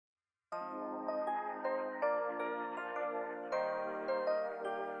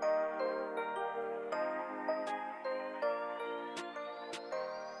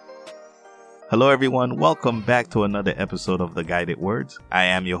Hello everyone, welcome back to another episode of The Guided Words. I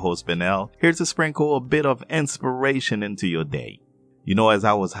am your host Benel, here to sprinkle a bit of inspiration into your day. You know, as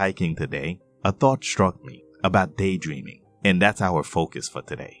I was hiking today, a thought struck me about daydreaming, and that's our focus for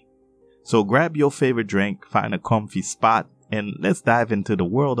today. So grab your favorite drink, find a comfy spot, and let's dive into the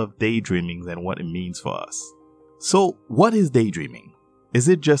world of daydreaming and what it means for us. So what is daydreaming? Is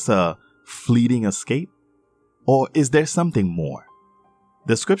it just a fleeting escape? Or is there something more?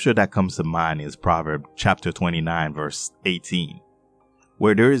 The scripture that comes to mind is Proverbs chapter 29 verse 18.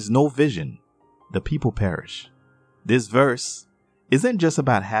 Where there is no vision, the people perish. This verse isn't just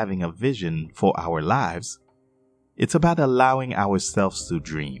about having a vision for our lives. It's about allowing ourselves to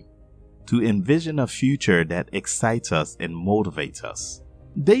dream, to envision a future that excites us and motivates us.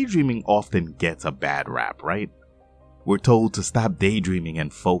 Daydreaming often gets a bad rap, right? We're told to stop daydreaming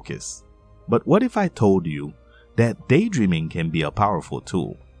and focus. But what if I told you that daydreaming can be a powerful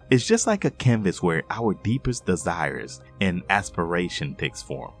tool? It's just like a canvas where our deepest desires and aspiration takes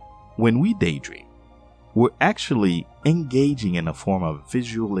form. When we daydream, we're actually engaging in a form of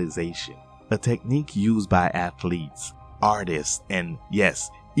visualization, a technique used by athletes, artists, and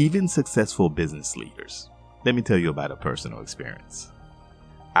yes, even successful business leaders. Let me tell you about a personal experience.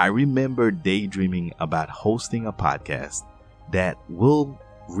 I remember daydreaming about hosting a podcast that will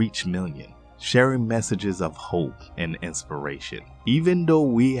reach millions, sharing messages of hope and inspiration, even though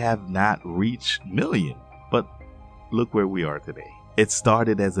we have not reached millions. But look where we are today. It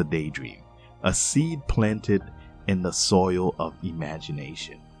started as a daydream, a seed planted in the soil of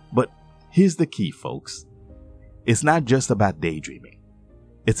imagination. But here's the key, folks. It's not just about daydreaming.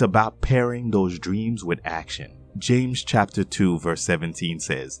 It's about pairing those dreams with action. James chapter 2 verse 17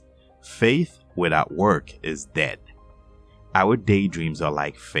 says, "Faith without work is dead." Our daydreams are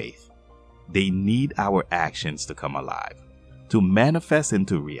like faith. They need our actions to come alive, to manifest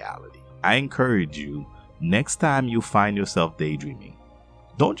into reality. I encourage you, next time you find yourself daydreaming,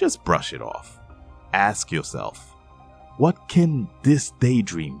 don't just brush it off. Ask yourself, what can this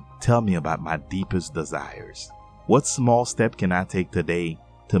daydream tell me about my deepest desires? What small step can I take today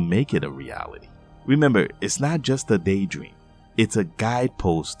to make it a reality? Remember, it's not just a daydream. It's a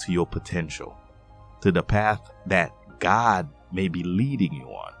guidepost to your potential, to the path that God may be leading you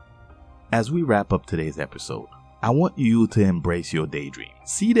on. As we wrap up today's episode, I want you to embrace your daydream.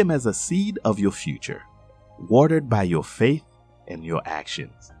 See them as a seed of your future, watered by your faith and your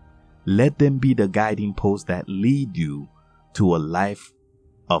actions. Let them be the guiding posts that lead you to a life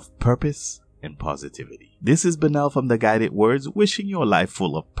of purpose and positivity. This is Benel from The Guided Words, wishing you a life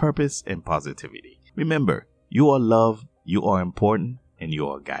full of purpose and positivity. Remember, you are loved, you are important, and you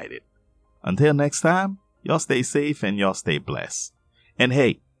are guided. Until next time, y'all stay safe and y'all stay blessed. And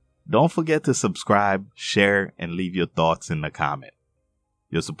hey, don't forget to subscribe, share, and leave your thoughts in the comment.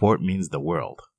 Your support means the world.